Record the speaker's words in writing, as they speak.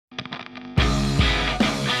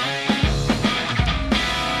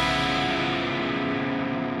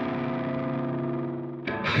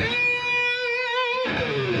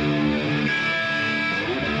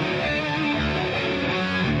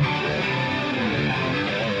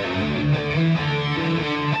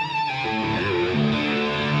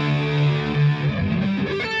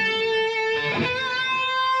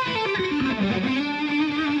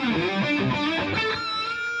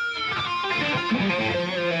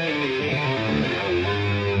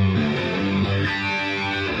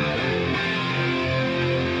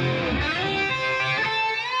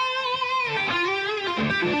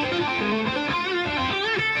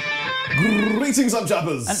Greetings, I'm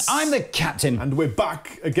Chappers. And I'm the Captain. And we're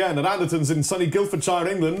back again at Andertons in sunny Guildfordshire,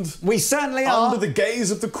 England. We certainly are. Under the gaze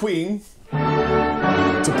of the Queen,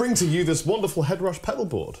 to bring to you this wonderful Headrush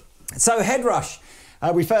pedalboard. So Headrush.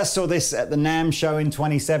 We first saw this at the NAMM show in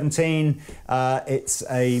 2017. It's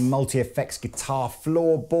a multi-effects guitar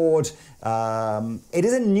floorboard. It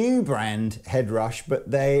is a new brand, Headrush, but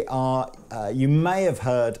they are, you may have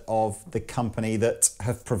heard of the company that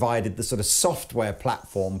have provided the sort of software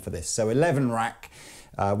platform for this. So 11 Rack,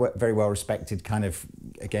 very well respected kind of,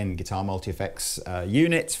 again, guitar multi-effects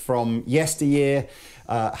unit from yesteryear,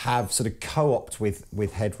 have sort of co-opted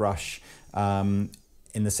with Headrush.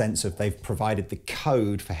 In the sense of they've provided the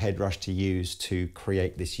code for Headrush to use to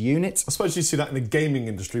create this unit. I suppose you see that in the gaming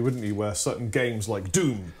industry, wouldn't you, where certain games like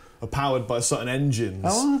Doom are powered by certain engines.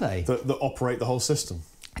 Oh, are they? That operate the whole system.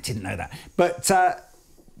 I didn't know that. But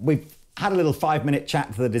we've had a little 5-minute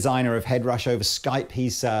chat to the designer of Headrush over Skype.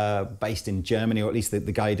 He's based in Germany, or at least the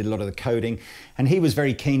guy who did a lot of the coding. And he was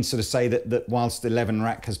very keen to sort of say that whilst 11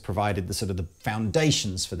 Rack has provided the sort of the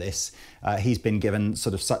foundations for this, he's been given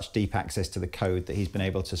sort of such deep access to the code that he's been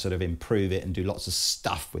able to sort of improve it and do lots of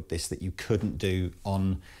stuff with this that you couldn't do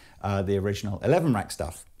on the original 11 Rack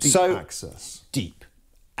stuff. Deep access. Deep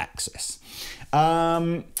access.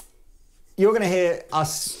 You're going to hear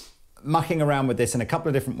us mucking around with this in a couple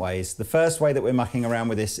of different ways. The first way that we're mucking around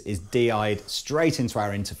with this is DI'd straight into our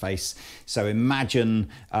interface. So imagine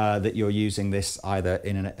that you're using this either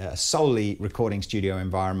in a solely recording studio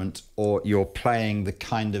environment, or you're playing the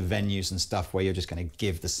kind of venues and stuff where you're just going to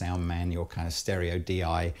give the sound man your kind of stereo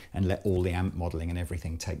DI and let all the amp modeling and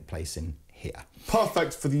everything take place in here.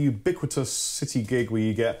 Perfect for the ubiquitous city gig where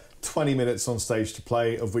you get 20 minutes on stage to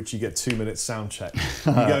play, of which you get 2 minutes sound check.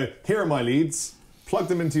 You go, here are my leads. Plug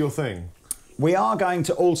them into your thing. We are going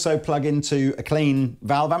to also plug into a clean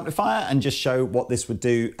valve amplifier and just show what this would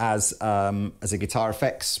do as a guitar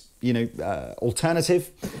effects,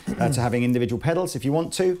 alternative to having individual pedals if you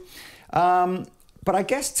want to. But I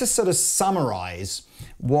guess to sort of summarize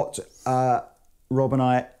what Rob and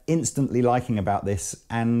I are instantly liking about this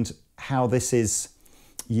and how this is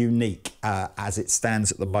unique as it stands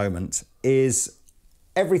at the moment is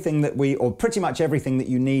everything that or pretty much everything that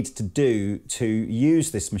you need to do to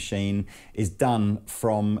use this machine is done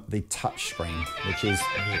from the touch screen, which is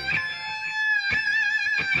new.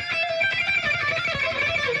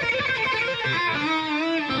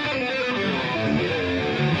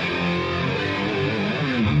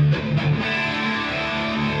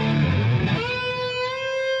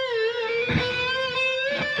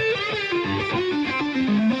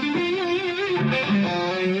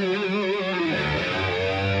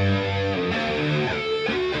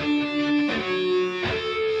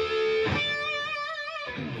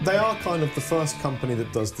 They are kind of the first company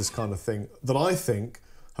that does this kind of thing that I think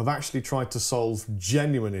have actually tried to solve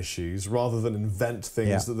genuine issues rather than invent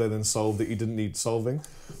things that they then solve that you didn't need solving.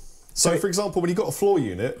 So for example, when you've got a floor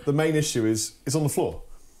unit, the main issue is it's on the floor.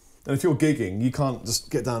 And if you're gigging, you can't just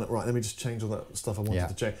get down right, let me just change all that stuff I wanted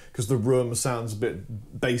to change, because the room sounds a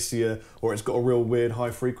bit bassier or it's got a real weird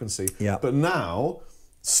high frequency. But now,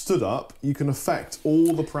 stood up, you can affect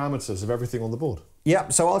all the parameters of everything on the board.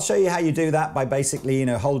 Yep, so I'll show you how you do that by basically,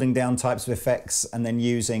 holding down types of effects and then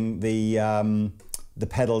using the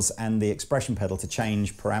pedals and the expression pedal to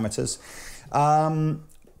change parameters.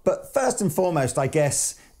 But first and foremost, I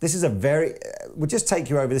guess, this is we'll just take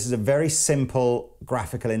you over, this is a very simple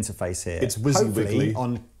graphical interface here. It's whizzing wiggly.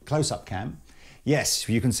 On close-up cam. Yes,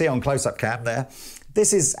 you can see on close-up cam there.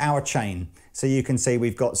 This is our chain. So you can see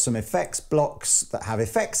we've got some effects blocks that have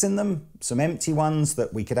effects in them, some empty ones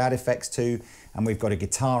that we could add effects to, and we've got a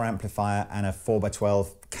guitar amplifier and a 4x12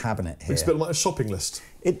 cabinet here. It's a bit like a shopping list.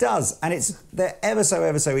 It does, and they're ever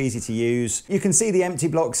so easy to use. You can see the empty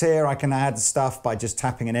blocks here. I can add stuff by just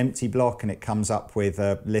tapping an empty block and it comes up with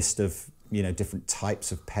a list of different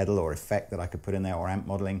types of pedal or effect that I could put in there, or amp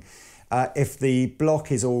modeling. If the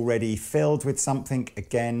block is already filled with something,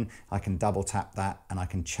 again, I can double tap that and I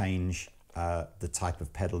can change the type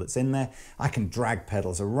of pedal that's in there. I can drag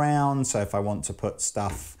pedals around, so if I want to put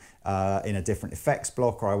stuff in a different effects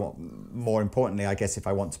block, or more importantly, I guess if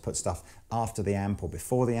I want to put stuff after the amp or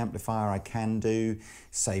before the amplifier, I can do.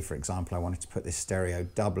 Say, for example, I wanted to put this stereo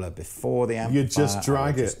doubler before the amplifier. You just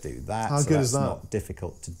drag it. Just do that. How good is that? That's not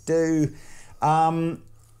difficult to do. And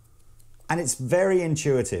it's very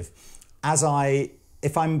intuitive.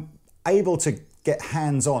 If I'm able to get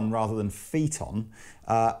hands-on rather than feet-on,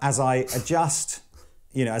 as I adjust,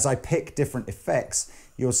 as I pick different effects,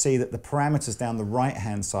 you'll see that the parameters down the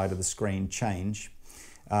right-hand side of the screen change.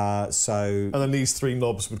 And then these three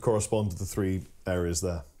knobs would correspond to the three areas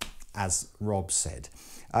there. As Rob said.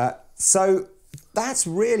 So that's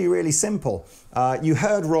really, really simple. You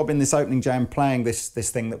heard Rob in this opening jam playing this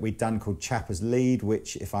thing that we'd done called Chappers Lead,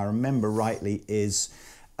 which, if I remember rightly, is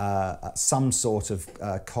some sort of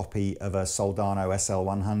copy of a Soldano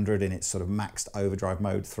SL100 in its sort of maxed overdrive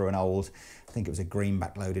mode through an old, I think it was a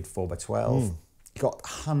greenback loaded 4x12. Got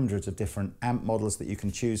hundreds of different amp models that you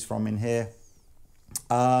can choose from in here.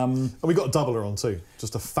 And we got a doubler on too,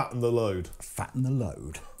 just to fatten the load. Fatten the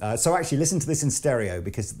load. So actually listen to this in stereo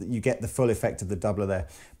because you get the full effect of the doubler there.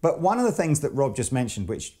 But one of the things that Rob just mentioned,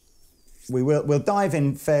 which we'll dive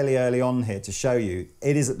in fairly early on here to show you,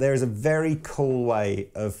 it is that there is a very cool way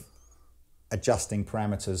of adjusting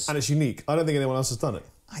parameters. And it's unique. I don't think anyone else has done it.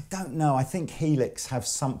 I don't know. I think Helix have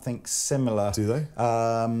something similar. Do they?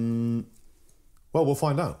 Well, we'll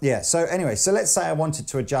find out. Yeah, so anyway, so let's say I wanted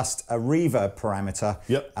to adjust a reverb parameter,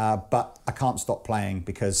 Yep. But I can't stop playing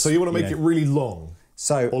because... So you want to make it really long?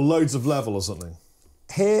 So, or loads of level or something?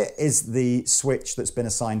 Here is the switch that's been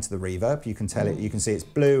assigned to the reverb. You can tell it, you can see it's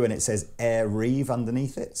blue and it says Air Rev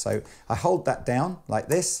underneath it. So I hold that down like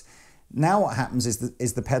this. Now what happens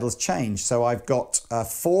is the pedals change. So I've got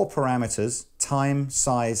 4 parameters, time,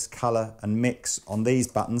 size, color, and mix on these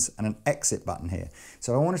buttons and an exit button here.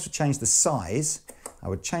 So if I wanted to change the size, I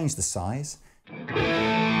would change the size.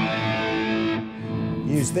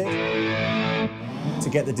 Use this to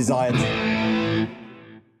get the desired.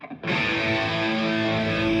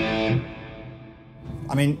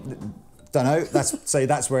 I mean, don't know, say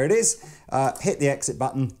that's where it is. Hit the exit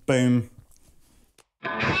button, boom.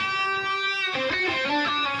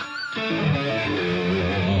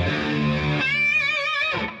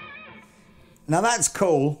 Now that's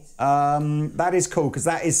cool. That is cool because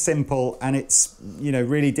that is simple and it's, you know,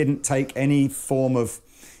 really didn't take any form of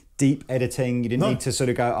deep editing. You didn't need to sort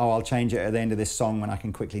of go, oh, I'll change it at the end of this song when I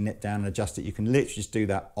can quickly nip down and adjust it. You can literally just do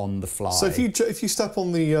that on the fly. So if you step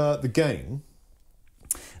on the gain,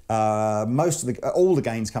 most of all the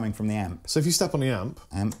gains coming from the amp. So if you step on the amp,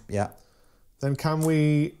 yeah, then can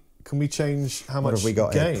we change how much? What have we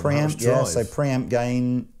got gain? Here? Preamp, yeah. So preamp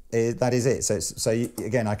gain. That is it. So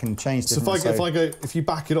again, I can change. So if you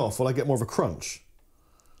back it off, will I get more of a crunch?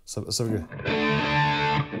 So we go.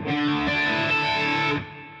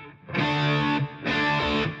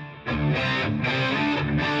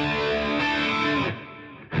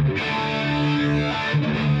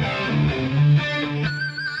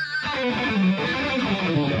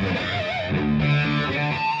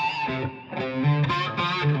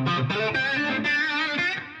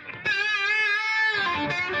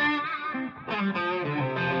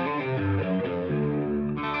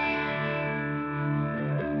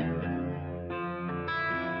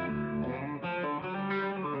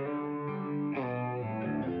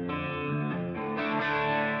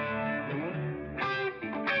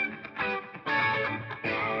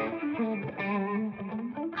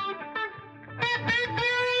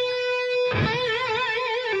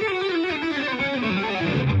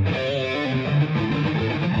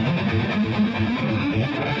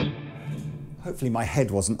 Hopefully my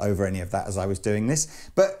head wasn't over any of that as I was doing this,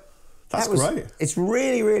 but that's great. It's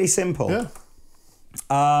really, really simple. Yeah.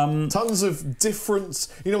 Tons of different.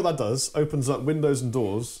 You know what that does? Opens up windows and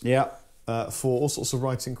doors. Yeah. For all sorts of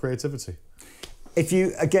writing creativity. If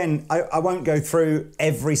you, again, I won't go through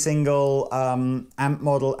every single amp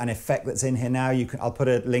model and effect that's in here now. I'll put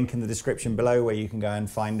a link in the description below where you can go and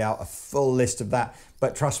find out a full list of that.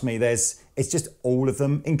 But trust me, it's just all of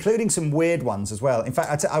them, including some weird ones as well. In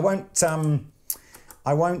fact, I won't. Sorry,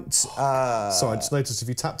 I just noticed if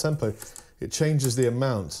you tap tempo, it changes the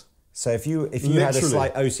amount. So if you had a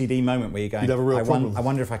slight OCD moment where you're going, you'd have a real problem. I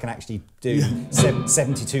wonder if I can actually do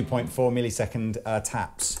 72.4 millisecond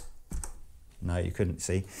taps. No, you couldn't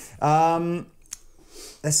see.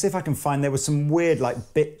 Let's see if I can find, there was some weird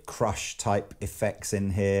like bit crush type effects in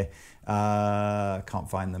here. Can't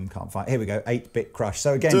find them, here we go, 8-bit crush.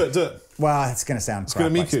 So again, do it. Well, it's going to sound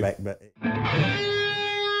crap, I expect, but...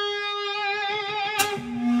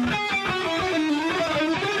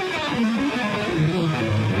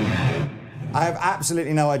 I have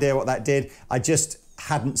absolutely no idea what that did. I just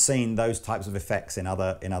hadn't seen those types of effects in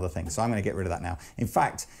other things. So I'm going to get rid of that now. In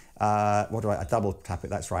fact, I double tap it,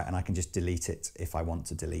 that's right, and I can just delete it if I want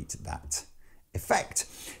to delete that effect.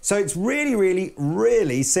 So it's really, really,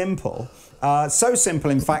 really simple. So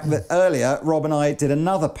simple, in fact, that earlier Rob and I did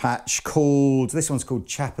another patch called, this one's called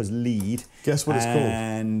Chappers Lead. Guess what it's called?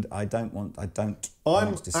 And I'm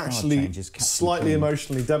actually slightly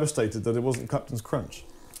emotionally devastated that it wasn't Captain's Crunch.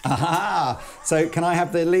 Aha! So can I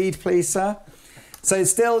have the lead, please, sir? So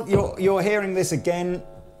still, you're hearing this again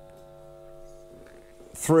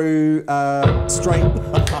through straight.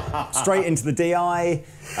 Straight into the DI.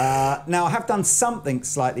 Now I have done something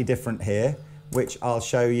slightly different here, which I'll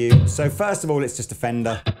show you. So first of all, it's just a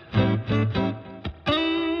Fender.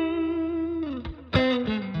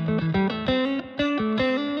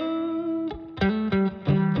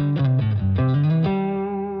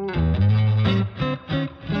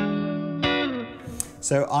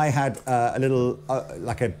 So I had a little,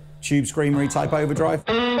 like a tube screamery type overdrive.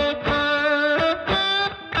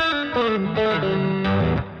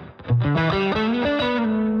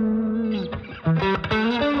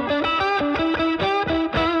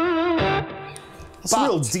 It's a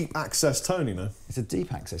real deep access tone, you know. It's a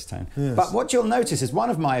deep access tone. Yes. But what you'll notice is one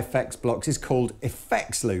of my effects blocks is called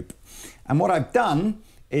effects loop. And what I've done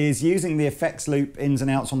is using the effects loop ins and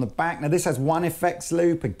outs on the back. Now this has one effects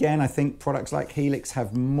loop. Again, I think products like Helix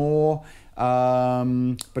have more.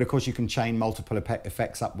 But of course you can chain multiple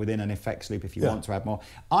effects up within an effects loop if you want to add more.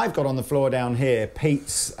 I've got on the floor down here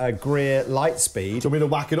Pete's Greer Lightspeed. Do you want me to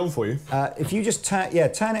whack it on for you? If you just turn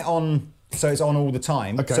it on so it's on all the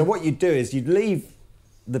time. Okay. So what you'd do is you'd leave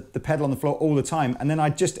the pedal on the floor all the time, and then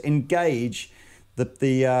I'd just engage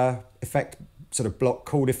the effect sort of block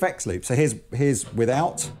called effects loop. So here's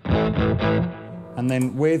without, and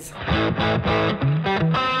then with.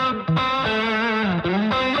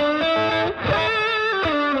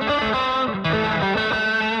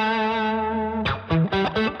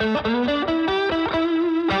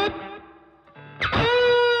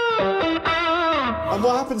 And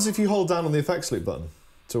what happens if you hold down on the effects loop button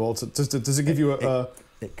to alter? Does it give you a?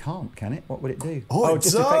 It can't, can it? What would it do? Oh, it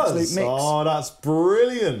just does. effects loop mix. Oh, that's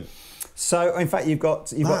brilliant. So in fact, you've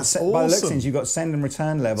got awesome. by the looks of things, you've got send and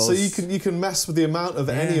return levels. So you can mess with the amount of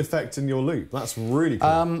any effect in your loop. That's really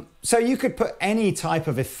cool. So you could put any type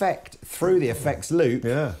of effect through the effects loop.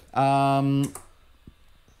 Yeah.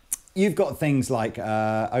 You've got things like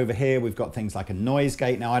over here. We've got things like a noise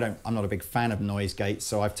gate. Now I'm not a big fan of noise gates,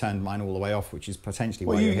 so I've turned mine all the way off, which is potentially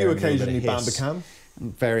why you're hearing occasionally a little bit of hiss. Bandicam.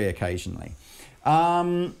 Very occasionally.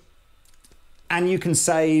 And you can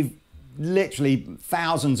save literally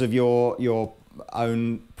thousands of your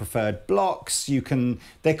own preferred blocks.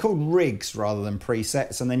 They're called rigs rather than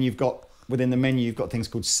presets, and then you've got within the menu you've got things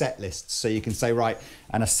called set lists. So you can say right,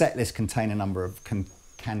 and a set list can contain a number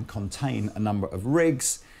of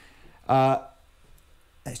rigs.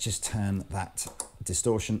 Let's just turn that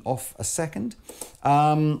distortion off a second.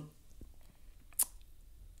 And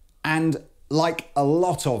like a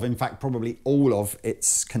lot of, in fact, probably all of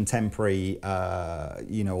its contemporary,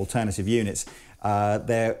 alternative units,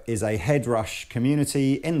 there is a Headrush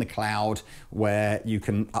community in the cloud where you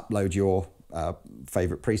can upload your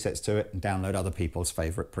favorite presets to it and download other people's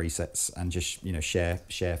favorite presets and just,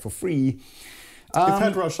 share for free. If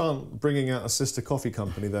Headrush aren't bringing out a sister coffee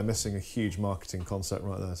company, they're missing a huge marketing concept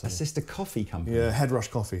right there. A sister coffee company? Yeah,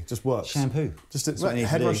 Headrush coffee. Just works. Shampoo.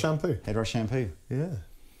 Headrush shampoo. Headrush shampoo. Yeah.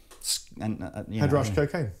 And, Headrush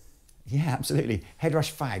cocaine. Yeah, absolutely.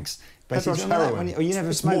 Headrush fags. Headrush heroin. You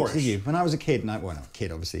never smoked, Moorish. did you? When I was a kid, not a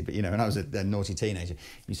kid obviously, but when I was a naughty teenager, you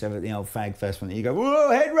used to have the old fag first one, and you go, whoa,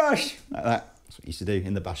 Headrush! Like that. That's what you used to do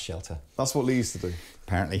in the bus shelter. That's what Lee used to do.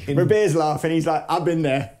 Apparently. Robert's laughing, he's like, I've been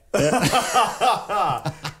there.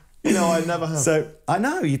 I never have. So, I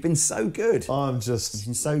know, you've been so good. You've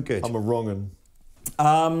been so good. I'm a wrong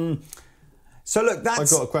un. So look, that's... I've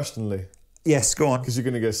got a question, Lee. Yes, go on. Because you're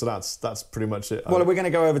going to go, so that's pretty much it. Well, we're going to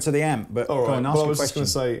go over to the amp, but all right. go on, ask I a was question.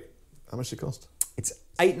 just going to say, how much did it cost? It's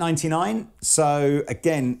 $8.99. So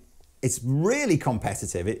again, it's really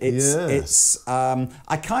competitive.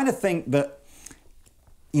 I kind of think that,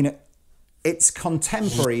 its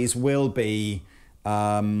contemporaries will be,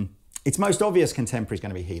 its most obvious contemporary is going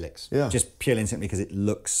to be Helix. Yeah. Just purely and simply because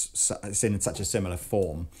it's in such a similar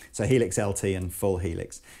form. So Helix LT and full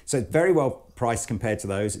Helix. So it's very well priced compared to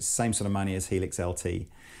those. It's the same sort of money as Helix LT.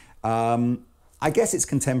 I guess its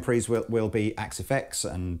contemporaries will be Axe FX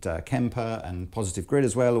and Kemper and Positive Grid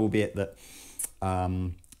as well, albeit that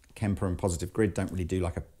Kemper and Positive Grid don't really do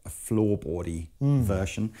like a floorboardy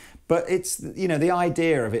version. But it's, the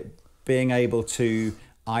idea of it being able to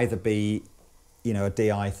either be a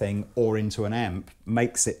DI thing or into an amp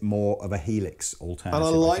makes it more of a Helix alternative. And I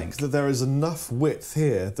like that there is enough width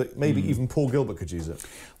here that maybe even Paul Gilbert could use it.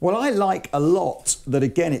 Well, I like a lot that,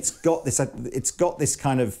 again, it's got this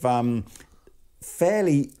kind of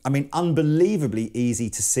fairly, unbelievably easy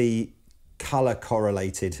to see color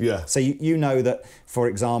correlated. Yeah. So you know that, for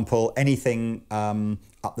example, anything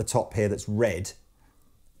up the top here that's red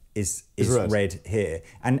is red here.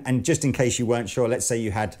 And just in case you weren't sure, let's say you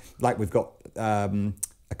had, like we've got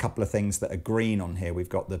a couple of things that are green on here. We've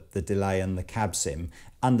got the delay and the cab sim.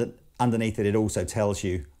 Underneath it, it also tells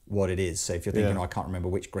you what it is. So if you're thinking, oh, I can't remember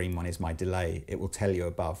which green one is my delay, it will tell you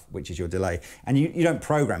above which is your delay. And you don't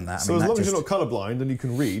program that. So as long as you're not colourblind and you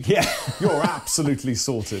can read, you're absolutely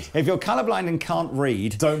sorted. If you're colourblind and can't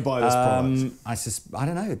read, don't buy this product. I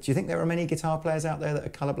don't know. Do you think there are many guitar players out there that are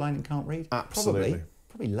colourblind and can't read? Absolutely.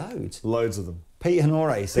 Probably loads. Loads of them. Pete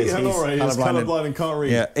Honore says Pete Honore is colourblind and can't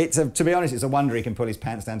read. Yeah, to be honest, it's a wonder he can pull his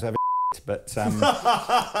pants down to have a but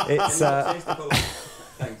it's...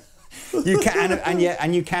 You can,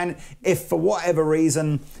 and you can, if for whatever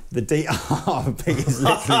reason the Pete has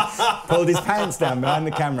literally pulled his pants down behind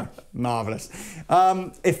the camera. Marvellous.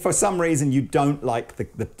 If for some reason you don't like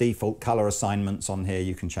the default colour assignments on here,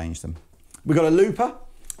 you can change them. We've got a looper,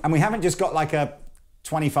 and we haven't just got like a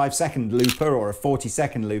 25-second looper or a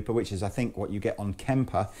 40-second looper, which is I think what you get on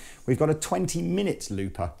Kemper. We've got a 20-minute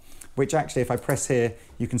looper, which actually if I press here,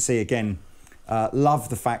 you can see again. Love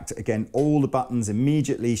the fact, again, all the buttons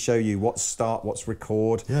immediately show you what's start, what's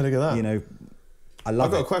record. Yeah, look at that. You know, I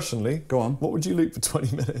love it. I've got a question, Lee. Go on. What would you loop for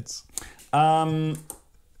 20 minutes?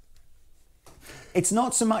 It's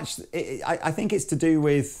not so much, I think it's to do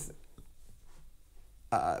with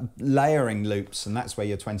layering loops, and that's where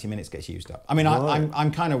your 20 minutes gets used up. I mean, right.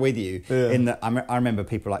 I'm kind of with you in that I remember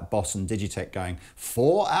people like Boss and Digitech going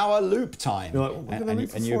 4-hour loop time. You're like, well,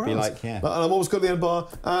 and you'd be like, yeah. And I've always got the end bar,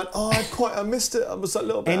 and I missed it. I was that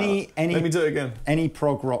little bit. Let me do it again. Any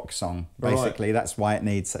prog rock song, basically, right. That's why it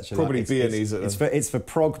needs such a. Probably Beer needs it. It's for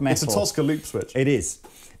prog metal. It's a Tosca loop switch. It is.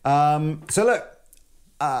 So look,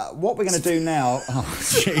 what we're going to do now. Oh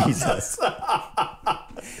Jesus.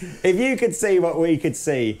 If you could see what we could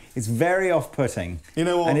see, it's very off-putting. You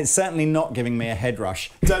know what? And it's certainly not giving me a head rush.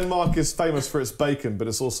 Denmark is famous for its bacon, but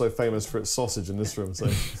it's also famous for its sausage in this room.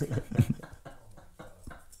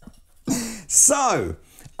 So,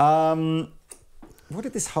 what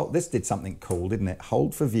did this hold? This did something cool, didn't it?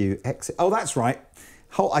 Hold for view, exit. Oh, that's right.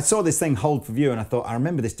 I saw this thing, hold for view, and I thought, I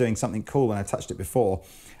remember this doing something cool when I touched it before.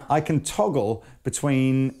 I can toggle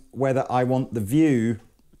between whether I want the view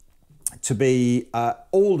to be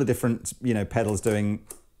all the different, pedals doing,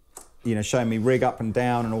 showing me rig up and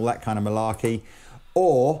down and all that kind of malarkey,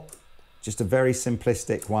 or just a very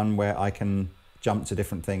simplistic one where I can jump to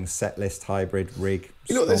different things, set list, hybrid, rig.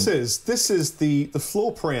 You know what this is? This is the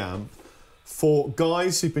floor preamp for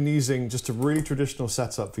guys who've been using just a really traditional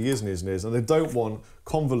setup for years and years and years, and they don't want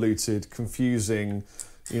convoluted, confusing,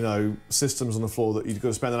 systems on the floor that you've got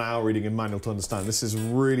to spend an hour reading in manual to understand. This is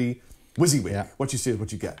really WYSIWYG. Yeah. What you see is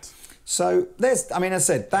what you get. So as I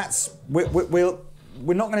said, we're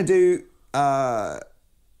not going to do.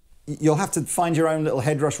 You'll have to find your own little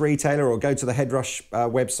Headrush retailer or go to the Headrush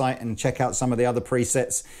website and check out some of the other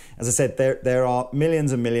presets. As I said, there are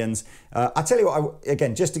millions and millions. I'll tell you what.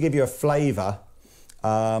 Again, just to give you a flavour,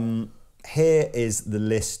 here is the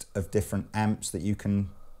list of different amps that you can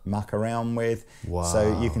muck around with. Wow.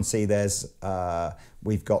 So you can see there's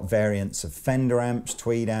we've got variants of Fender amps,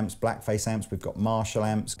 Tweed amps, Blackface amps, we've got Marshall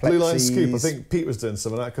amps, Blue Line Scoop. I think Pete was doing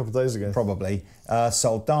some of that a couple of days ago. Probably.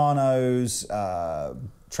 Soldanos,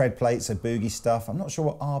 tread plates, so boogie stuff. I'm not sure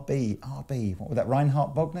what RB, what was that,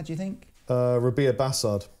 Reinhard Bogner, do you think? Rabea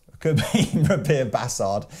Bassard. Could be Rabea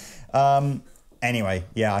Bassard. Anyway,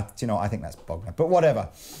 yeah, do you know what? I think that's Bogner, but whatever.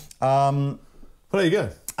 Well, there you go.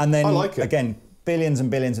 And then, I like it. Again, billions and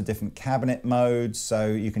billions of different cabinet modes, so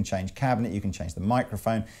you can change cabinet, you can change the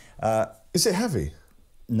microphone. Is it heavy?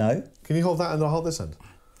 No. Can you hold that and I'll hold this end?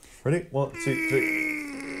 Ready? 1, 2, 3.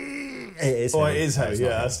 It is heavy. Oh, it is heavy,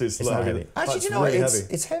 yeah, it's not heavy. Actually, do you know really what? Heavy.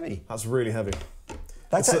 It's heavy. That's really heavy.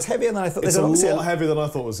 That's heavier than I thought. It's a lot heavier than I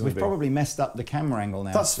thought it was going to be. We've probably messed up the camera angle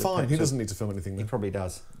now. That's fine, he doesn't need to film anything then. He probably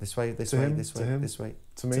does. This way, this way, this way, this way.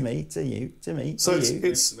 To me? To me, to you, to me, so to you.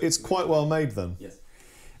 it's quite well made then? Yes.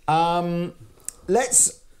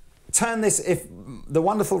 Let's turn this, if the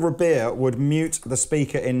wonderful Rabea would mute the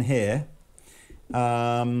speaker in here,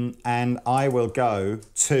 and I will go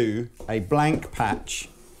to a blank patch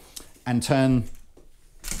and turn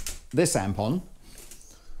this amp on.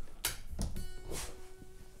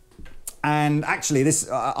 And actually, this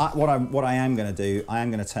what I am going to do, I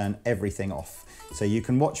am going to turn everything off. So you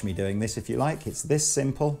can watch me doing this if you like. It's this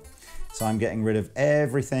simple. So I'm getting rid of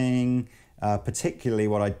everything, particularly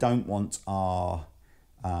what I don't want are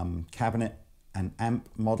cabinet and amp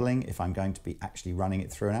modelling if I'm going to be actually running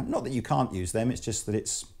it through an amp. Not that you can't use them, it's just that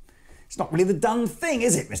it's not really the done thing,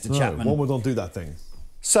 is it, Mr. Chapman? One would not do that thing.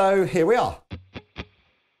 So here we are.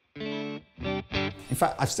 In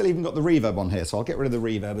fact, I've still even got the reverb on here, so I'll get rid of the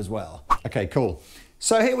reverb as well. Okay, cool.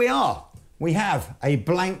 So here we are. We have a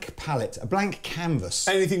blank palette, a blank canvas.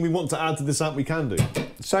 Anything we want to add to this amp, we can do.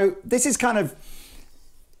 So this is kind of,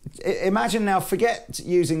 Imagine now, forget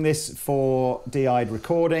using this for DI'd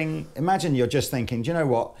recording. Imagine you're just thinking, do you know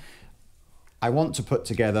what? I want to put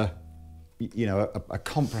together, you know, a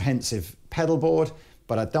comprehensive pedal board,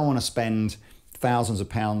 but I don't want to spend thousands of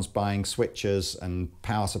pounds buying switchers and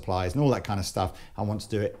power supplies and all that kind of stuff. I want to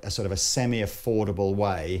do it a sort of a semi-affordable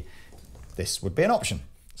way. This would be an option.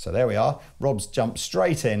 So there we are. Rob's jumped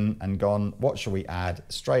straight in and gone, what shall we add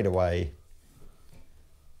straight away?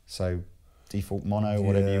 So default mono,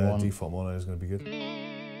 whatever you want. Default mono is going to be good.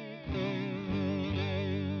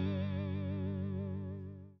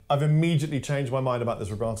 I've immediately changed my mind about this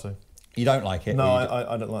vibrato. You don't like it? No,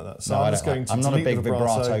 I don't like that. So no, I'm just going to I'm not a big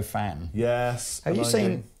vibrato. vibrato fan. Yes. Have you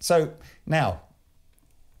seen... So, now,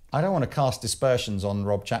 I don't want to cast dispersions on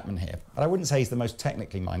Rob Chapman here, but I wouldn't say he's the most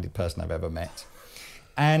technically minded person I've ever met.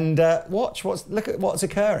 And look at what's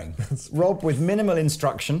occurring. Rob, with minimal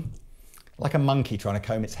instruction, like a monkey trying to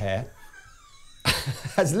comb its hair,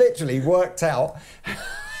 has literally worked out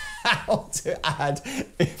how to add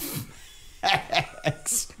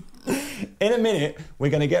effects. In a minute,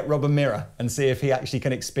 we're going to get Rob a mirror and see if he actually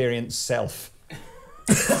can experience self.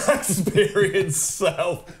 Experience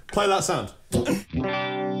self. Play that sound.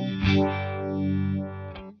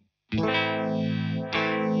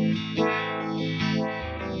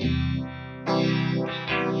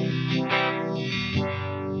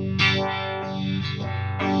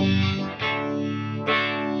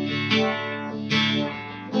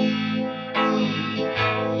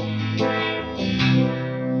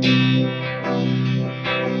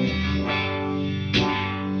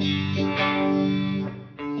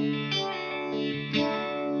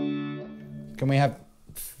 Can we have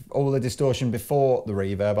all the distortion before the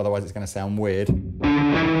reverb? Otherwise it's going to sound weird. I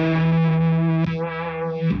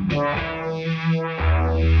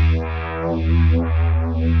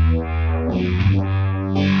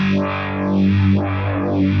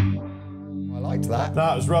liked that.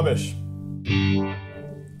 That was rubbish.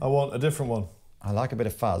 I want a different one. I like a bit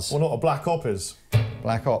of fuzz. Well, not a Black Op is.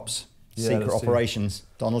 Black Ops. Yeah, Secret operations.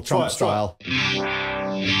 Donald Trump style.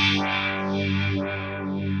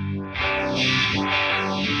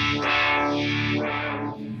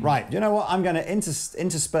 Right, you know what? I'm going to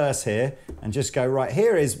intersperse here and just go, right,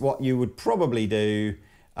 here is what you would probably do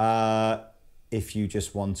if you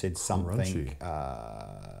just wanted something.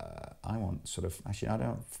 I want sort of, actually, I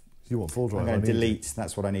don't. You want full drive? I'm going to delete.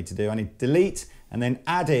 That's what I need to do. I need to delete and then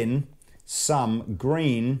add in some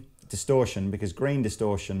green distortion, because green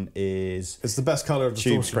distortion is... It's the best colour of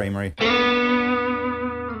distortion. Tube screamery.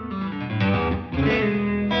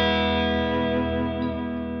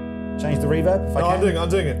 Change the reverb if I can. I'm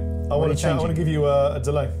doing it. I want to give you a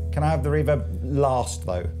delay. Can I have the reverb last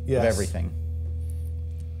though? Yes. Of everything.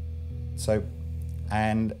 So,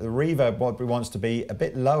 and the reverb wants to be a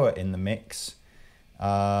bit lower in the mix,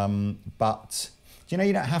 but you know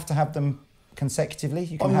you don't have to have them consecutively.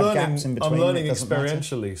 You can have gaps in between. I'm learning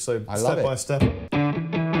experientially, so step by step.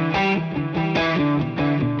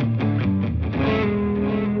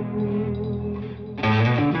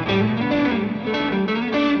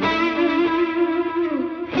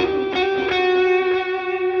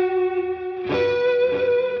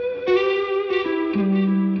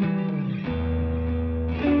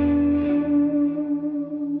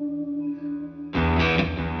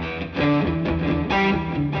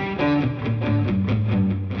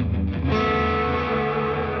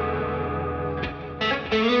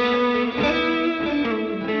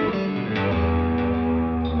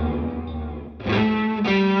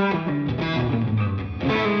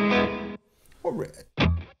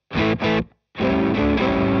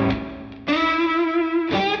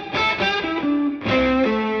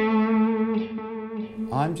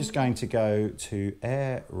 I'm just going to go to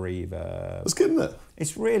Air Reverb. That's good, isn't it?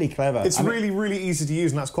 It's really clever. It's really easy to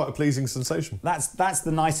use, and that's quite a pleasing sensation. That's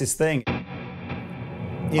the nicest thing.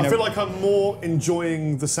 I feel like I'm more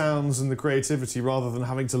enjoying the sounds and the creativity rather than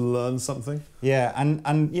having to learn something. Yeah,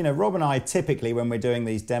 and you know, Rob and I typically, when we're doing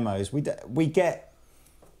these demos, we get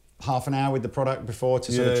half an hour with the product before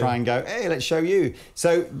to sort of try and go, hey, let's show you.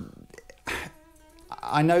 So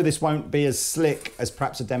I know this won't be as slick as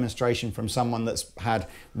perhaps a demonstration from someone that's had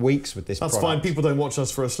weeks with this product. That's fine. People don't watch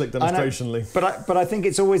us for a slick demonstration, Lee. But I think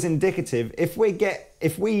it's always indicative. If we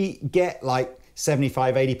get like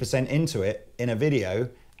 75, 80% into it in a video,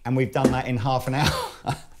 and we've done that in half an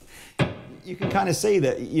hour, you can kind of see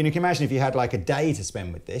that. You can imagine if you had like a day to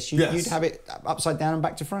spend with this, you'd have it upside down and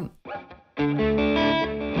back to front.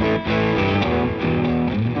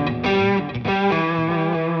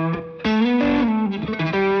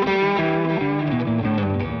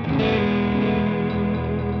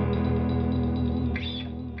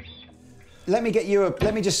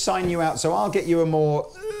 let me just sign you out. So I'll get you a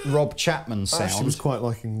more Rob Chapman sound. I actually was quite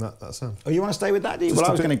liking that sound. Oh, you want to stay with that, do you? Well,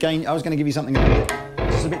 I was going to give you something a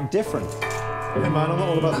bit different. Yeah, man, I'm not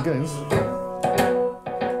all about the gains.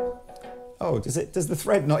 Oh, does the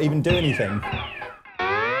thread not even do anything?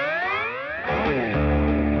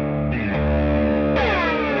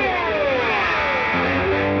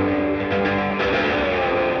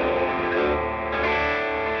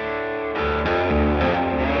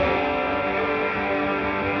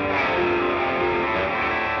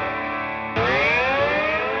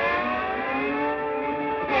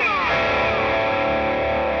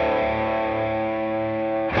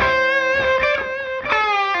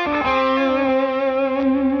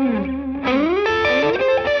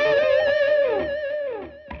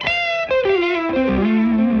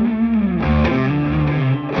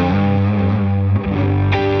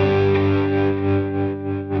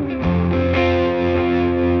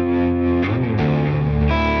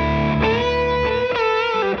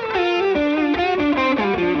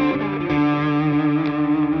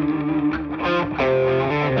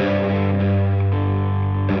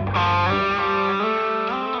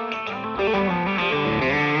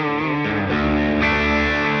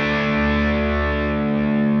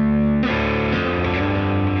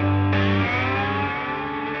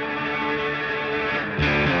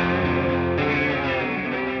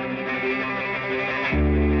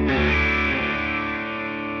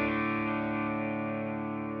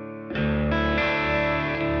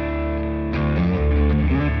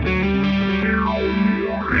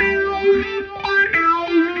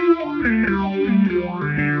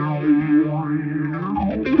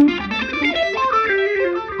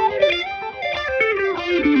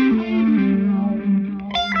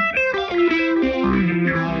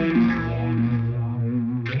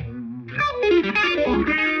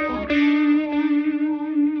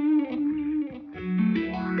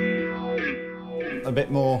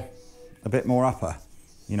 A bit more upper,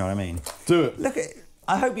 you know what I mean? Do it. Look,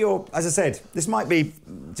 I hope you're, as I said, this might be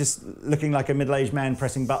just looking like a middle-aged man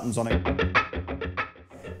pressing buttons on it.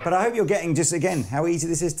 But I hope you're getting just, again, how easy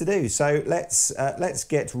this is to do. So let's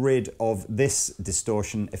get rid of this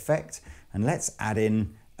distortion effect and let's add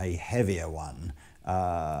in a heavier one.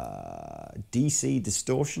 DC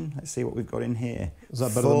distortion, let's see what we've got in here. Is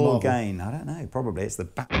that better Full than gain, I don't know, probably, it's the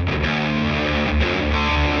back.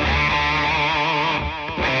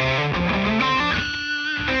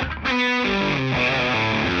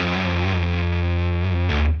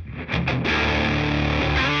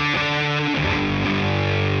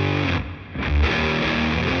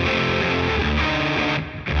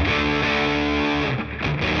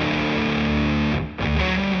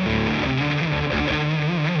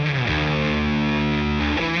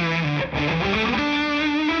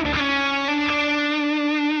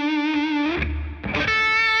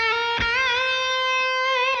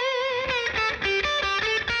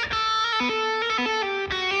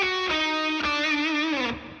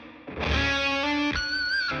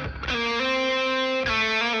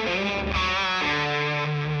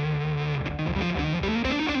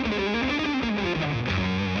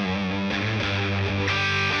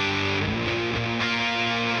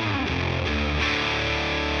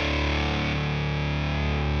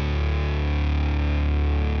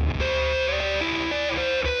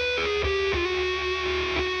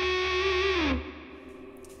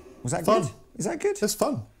 Was that fun. Good? Is that good? It's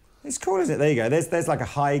fun. It's cool, isn't it? There you go. There's like a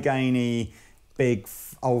high gainy, big,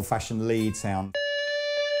 old-fashioned lead sound.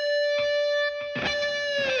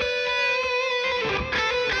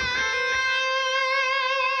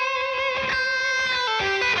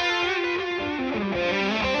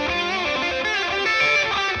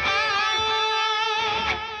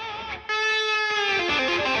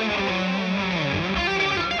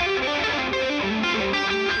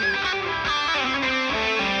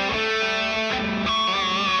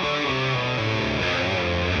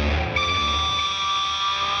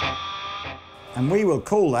 And we will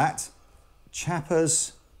call that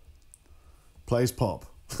Chappers Plays Pop.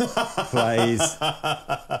 Plays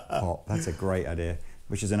Pop. That's a great idea,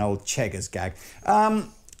 which is an old Cheggers gag.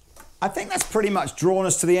 I think that's pretty much drawn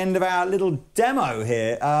us to the end of our little demo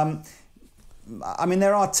here. I mean,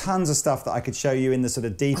 there are tons of stuff that I could show you in the sort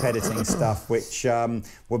of deep editing stuff, which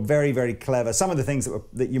were very, very clever. Some of the things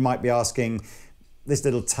that you might be asking, this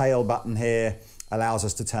little tail button here allows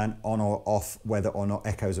us to turn on or off whether or not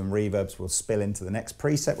echoes and reverbs will spill into the next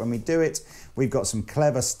preset when we do it. We've got some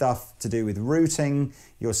clever stuff to do with routing.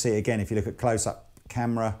 You'll see again, if you look at close-up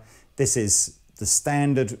camera, this is the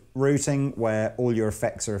standard routing where all your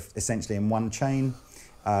effects are essentially in one chain.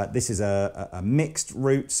 This is a mixed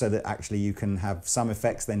route, so that actually you can have some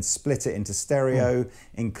effects, then split it into stereo,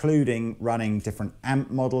 including running different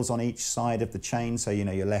amp models on each side of the chain. So, you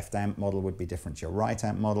know, your left amp model would be different to your right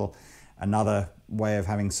amp model. Another way of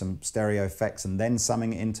having some stereo effects and then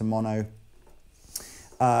summing it into mono.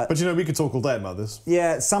 But you know, we could talk all day about this.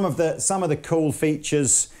 Yeah, some of the cool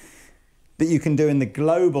features that you can do in the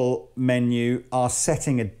global menu are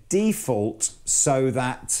setting a default so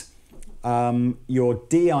that your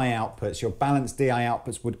DI outputs, your balanced DI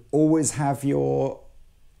outputs, would always have your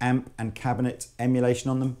amp and cabinet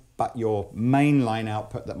emulation on them, but your mainline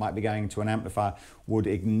output that might be going to an amplifier would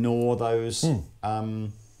ignore those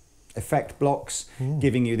effect blocks,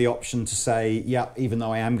 giving you the option to say, yeah, even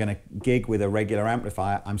though I am going to gig with a regular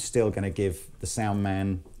amplifier, I'm still going to give the sound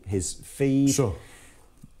man his feed. Sure.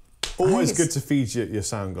 Always good to feed your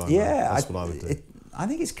sound guy. Yeah, that's what I would do. I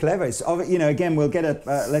think it's clever. It's, you know, again, we'll get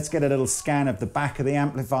let's get a little scan of the back of the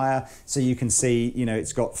amplifier so you can see, you know,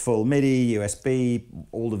 it's got full MIDI, USB,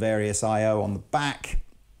 all the various I/O on the back.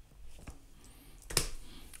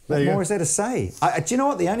 What more is there to say? Do you know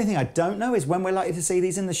what? The only thing I don't know is when we're likely to see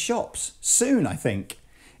these in the shops. Soon, I think.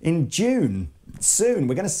 In June. Soon.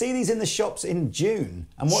 We're going to see these in the shops in June.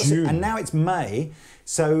 And and now it's May,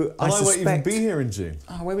 so I suspect... won't even be here in June.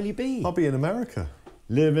 Oh, where will you be? I'll be in America.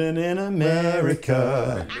 Living in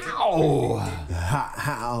America.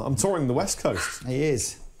 Ow! I'm touring the West Coast. He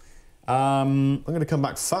is. I'm going to come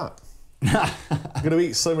back fat. I'm going to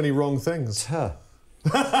eat so many wrong things. Dear. So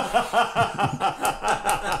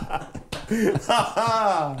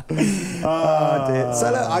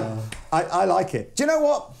look, I like it. Do you know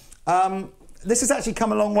what? This has actually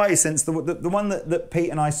come a long way since the one that Pete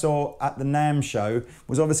and I saw at the NAMM show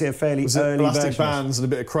was obviously a fairly early elastic version. bands and a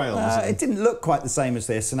bit of crayons. It didn't look quite the same as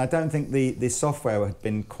this, and I don't think the software had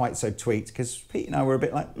been quite so tweaked, because Pete and I were a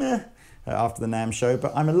bit like meh after the NAMM show,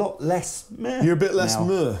 but I'm a lot less meh. You're a bit less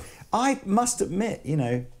meh. I must admit, you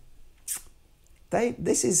know,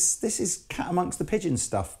 this is cat amongst the pigeons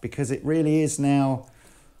stuff, because it really is now.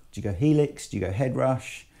 Do you go Helix? Do you go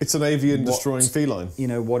Headrush? It's an avian-destroying feline. You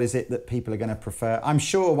know, what is it that people are going to prefer? I'm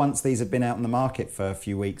sure once these have been out in the market for a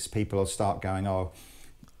few weeks, people will start going, oh,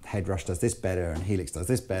 Headrush does this better and Helix does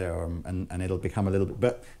this better, and it'll become a little bit...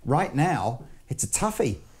 But right now, it's a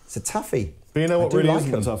toughie. It's a toughie. But you know what really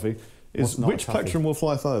isn't a toughie? Is which plectrum will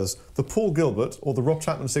fly furthest? The Paul Gilbert or the Rob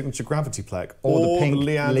Chapman signature gravity plec? Or the pink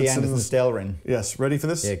Lee Andertons Delrin. Yes, ready for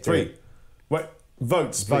this? Yeah, 3. Wait,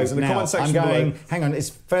 votes, please, in the comment section I'm going, below. Hang on, it's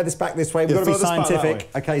furthest back this way. We've got to be scientific.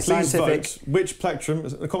 Okay, please scientific. Vote which plectrum,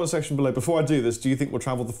 in the comment section below, before I do this, do you think will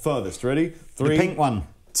travel the furthest? Ready? 3, the pink one.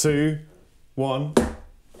 2, 1.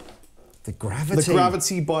 The gravity. The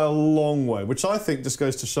gravity by a long way, which I think just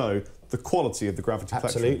goes to show the quality of the gravity plectrum.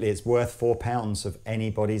 Absolutely, it's worth £4 of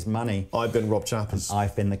anybody's money. I've been Rob Chappers. And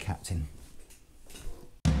I've been the captain.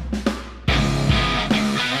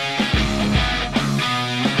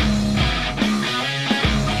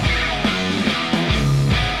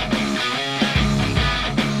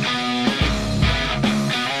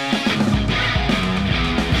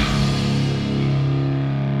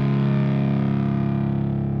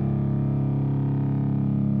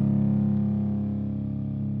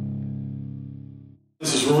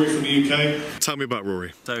 This is Rory from the UK. Tell me about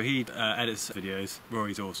Rory. So he edits videos.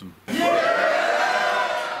 Rory's awesome.